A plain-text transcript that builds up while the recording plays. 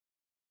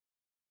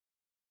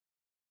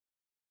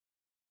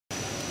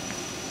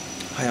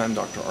Hi, I'm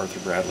Dr. Arthur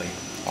Bradley,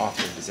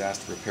 author of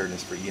Disaster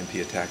Preparedness for EMP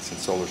Attacks and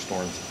Solar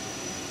Storms.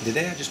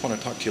 Today I just want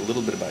to talk to you a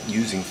little bit about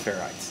using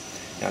ferrites.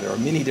 Now there are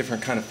many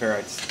different kind of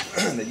ferrites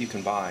that you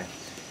can buy.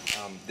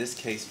 This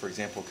case, for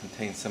example,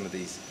 contains some of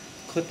these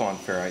clip-on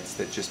ferrites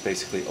that just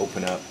basically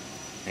open up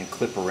and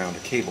clip around a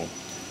cable.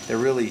 They're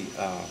really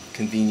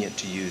convenient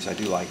to use. I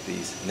do like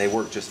these, and they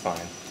work just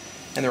fine.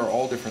 And there are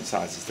all different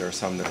sizes. There are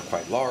some that are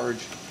quite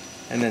large,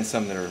 and then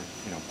some that are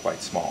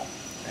quite small.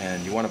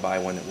 And you want to buy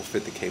one that will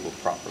fit the cable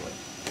properly.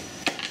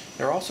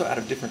 They're also out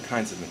of different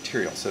kinds of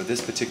material. So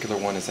this particular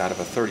one is out of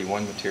a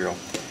 31 material,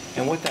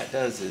 and what that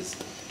does is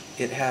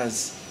it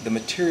has the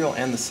material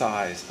and the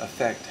size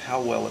affect how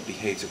well it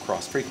behaves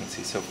across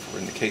frequency. So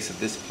in the case of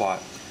this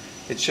plot,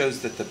 it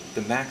shows that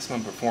the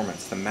maximum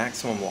performance, the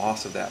maximum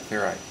loss of that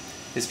ferrite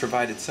is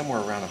provided somewhere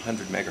around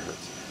 100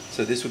 megahertz.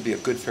 So this would be a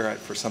good ferrite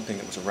for something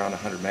that was around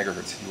 100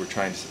 megahertz if you were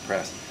trying to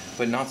suppress,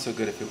 but not so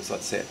good if it was,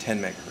 let's say, at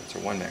 10 megahertz or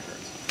 1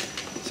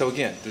 megahertz. So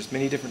again, there's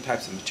many different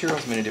types of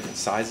materials, many different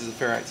sizes of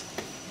ferrites.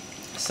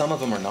 Some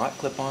of them are not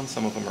clip-on,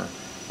 some of them are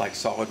like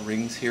solid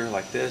rings here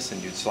like this,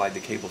 and you'd slide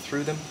the cable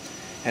through them,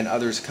 and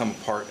others come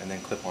apart and then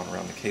clip on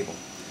around the cable.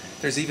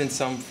 There's even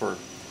some for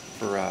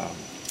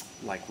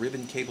like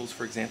ribbon cables,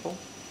 for example.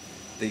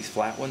 These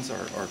flat ones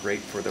are great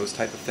for those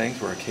type of things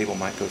where a cable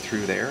might go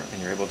through there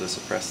and you're able to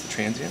suppress the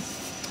transients.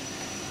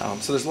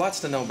 So there's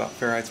lots to know about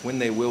ferrites, when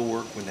they will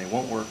work, when they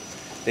won't work.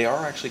 They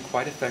are actually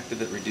quite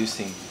effective at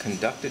reducing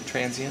conducted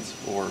transients,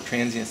 or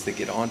transients that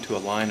get onto a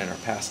line and are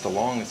passed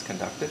along as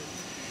conducted.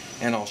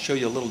 And I'll show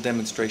you a little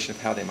demonstration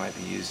of how they might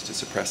be used to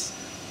suppress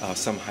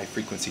some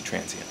high-frequency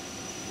transient.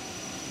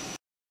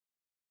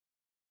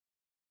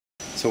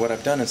 So what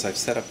I've done is I've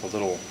set up a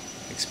little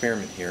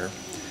experiment here.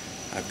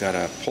 I've got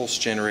a pulse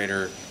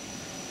generator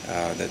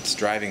that's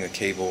driving a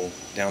cable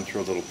down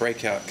through a little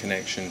breakout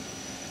connection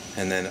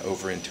and then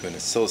over into an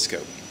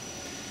oscilloscope.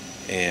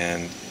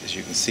 And as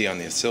you can see on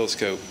the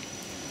oscilloscope,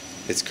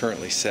 it's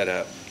currently set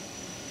up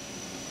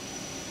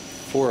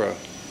for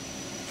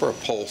a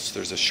pulse.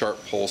 There's a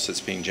sharp pulse that's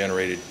being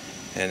generated,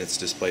 and it's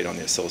displayed on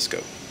the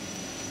oscilloscope.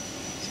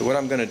 So what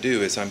I'm going to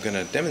do is I'm going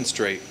to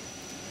demonstrate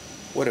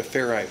what a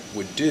ferrite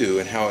would do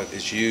and how it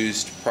is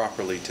used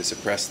properly to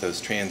suppress those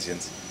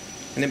transients.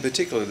 And in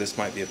particular, this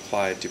might be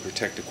applied to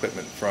protect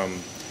equipment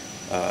from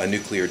a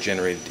nuclear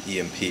generated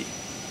EMP.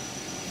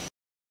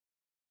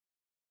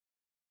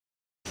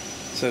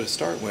 So to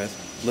start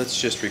with, let's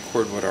just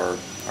record what our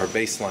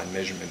baseline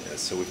measurement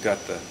is. So we've got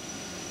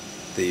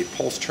the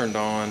pulse turned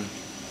on,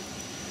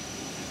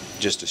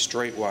 just a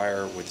straight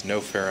wire with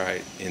no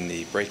ferrite in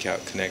the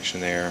breakout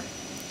connection there,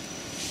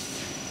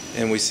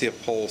 and we see a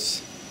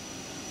pulse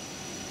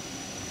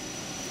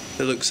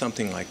that looks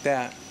something like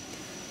that,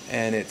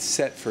 and it's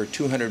set for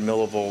 200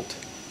 millivolt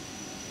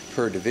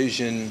per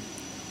division.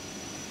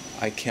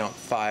 I count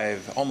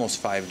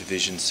almost five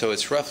divisions, so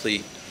it's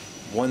roughly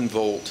 1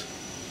 volt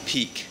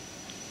peak,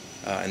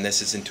 and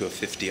this is into a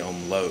 50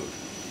 ohm load.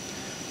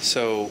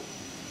 So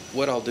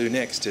what I'll do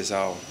next is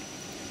I'll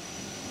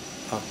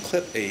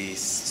clip a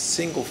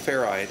single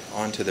ferrite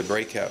onto the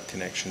breakout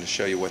connection to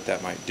show you what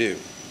that might do.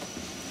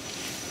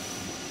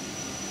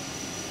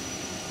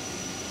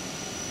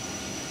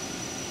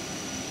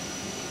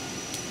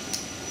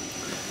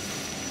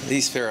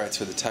 These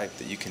ferrites are the type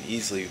that you can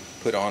easily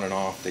put on and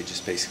off. They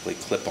just basically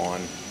clip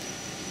on.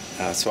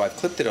 So I've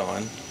clipped it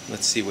on.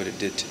 Let's see what it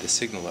did to the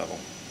signal level.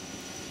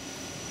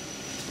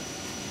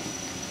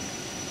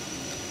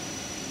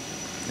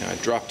 Now I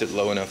dropped it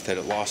low enough that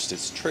it lost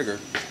its trigger.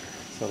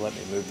 So let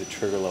me move the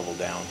trigger level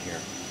down here.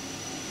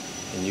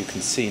 And you can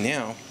see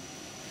now,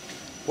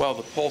 while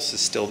the pulse is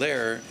still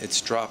there,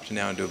 it's dropped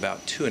now to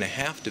about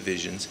 2.5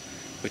 divisions,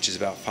 which is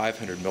about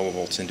 500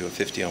 millivolts into a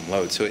 50 ohm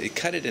load. So it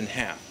cut it in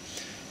half.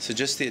 So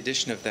just the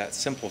addition of that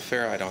simple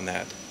ferrite on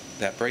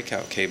that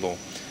breakout cable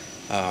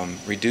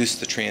reduced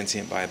the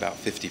transient by about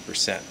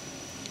 50%,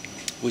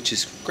 which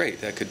is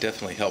great. That could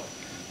definitely help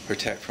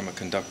protect from a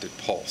conducted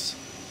pulse.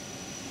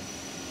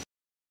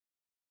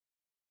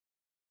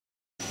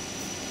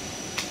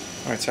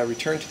 Alright, so I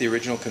returned to the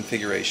original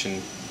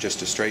configuration,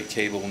 just a straight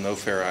cable, no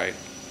ferrite,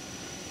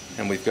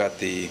 and we've got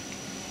the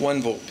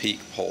 1 volt peak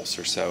pulse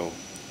or so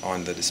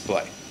on the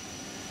display.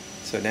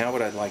 So now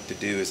what I'd like to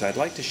do is I'd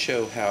like to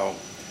show how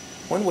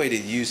one way to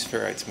use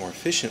ferrites more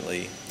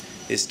efficiently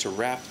is to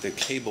wrap the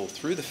cable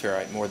through the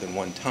ferrite more than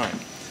one time.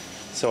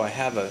 So I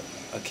have a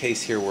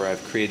case here where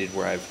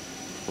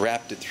I've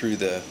wrapped it through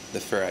the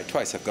ferrite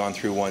twice. I've gone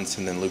through once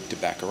and then looped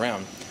it back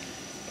around,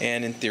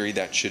 and in theory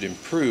that should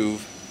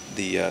improve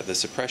the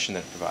suppression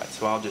that it provides.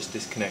 So I'll just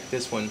disconnect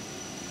this one.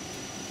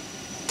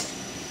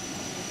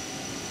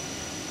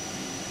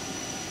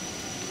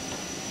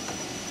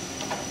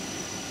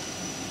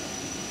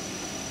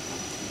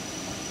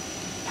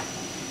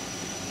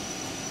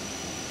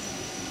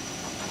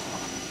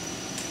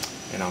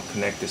 And I'll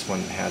connect this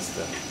one that has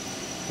the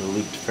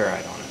looped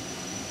ferrite on it.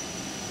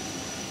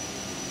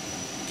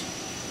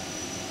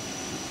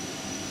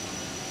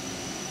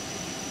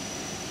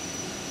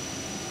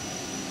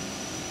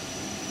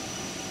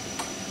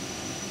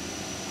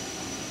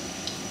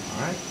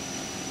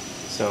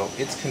 So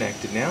it's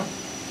connected now.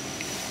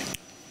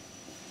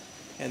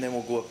 And then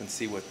we'll go up and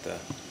see what the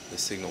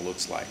signal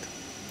looks like.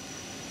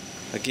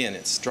 Again,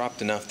 it's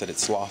dropped enough that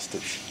it's lost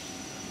its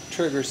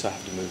trigger, so I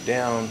have to move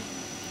down.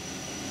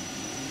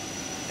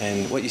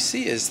 And what you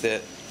see is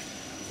that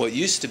what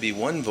used to be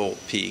 1 volt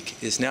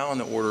peak is now on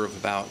the order of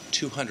about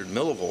 200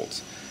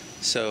 millivolts.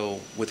 So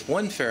with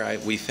one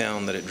ferrite, we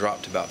found that it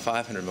dropped to about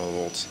 500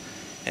 millivolts.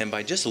 And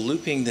by just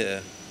looping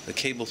the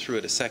cable through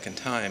it a second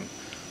time,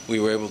 we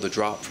were able to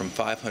drop from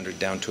 500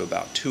 down to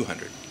about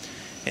 200.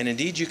 And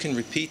indeed, you can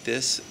repeat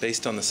this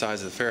based on the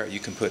size of the ferrite. You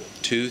can put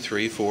 2,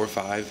 3, 4,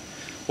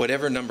 5,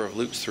 whatever number of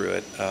loops through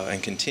it,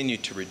 and continue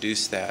to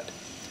reduce that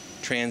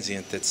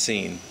transient that's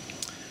seen.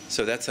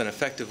 So that's an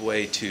effective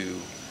way to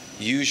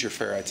use your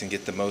ferrites and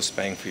get the most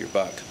bang for your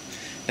buck.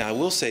 Now, I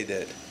will say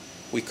that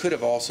we could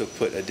have also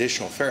put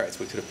additional ferrites.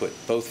 We could have put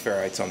both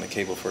ferrites on the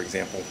cable, for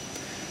example.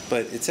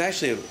 But it's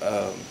actually,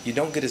 you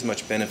don't get as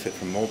much benefit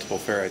from multiple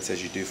ferrites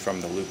as you do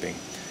from the looping.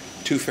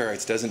 2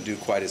 ferrites doesn't do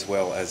quite as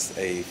well as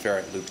a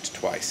ferrite looped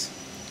twice.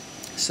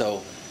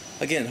 So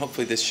again,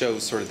 hopefully this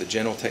shows sort of the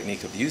general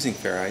technique of using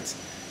ferrites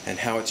and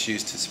how it's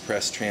used to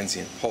suppress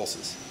transient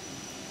pulses.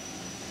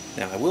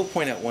 Now, I will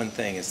point out one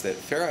thing, is that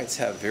ferrites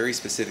have very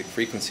specific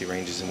frequency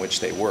ranges in which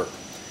they work.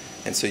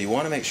 And so you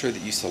want to make sure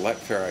that you select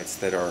ferrites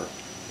that are,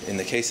 in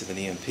the case of an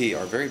EMP,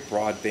 are very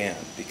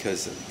broadband,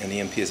 because an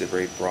EMP is a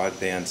very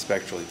broadband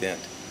spectral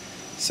event.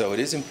 So it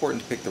is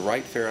important to pick the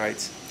right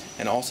ferrites,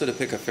 and also to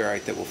pick a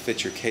ferrite that will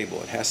fit your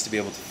cable. It has to be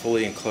able to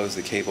fully enclose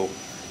the cable.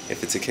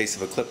 If it's a case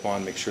of a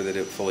clip-on, make sure that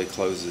it fully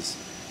closes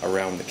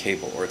around the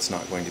cable, or it's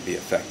not going to be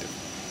effective.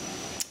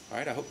 All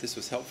right, I hope this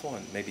was helpful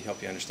and maybe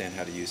help you understand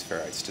how to use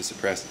ferrites to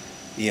suppress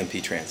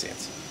EMP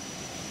transients.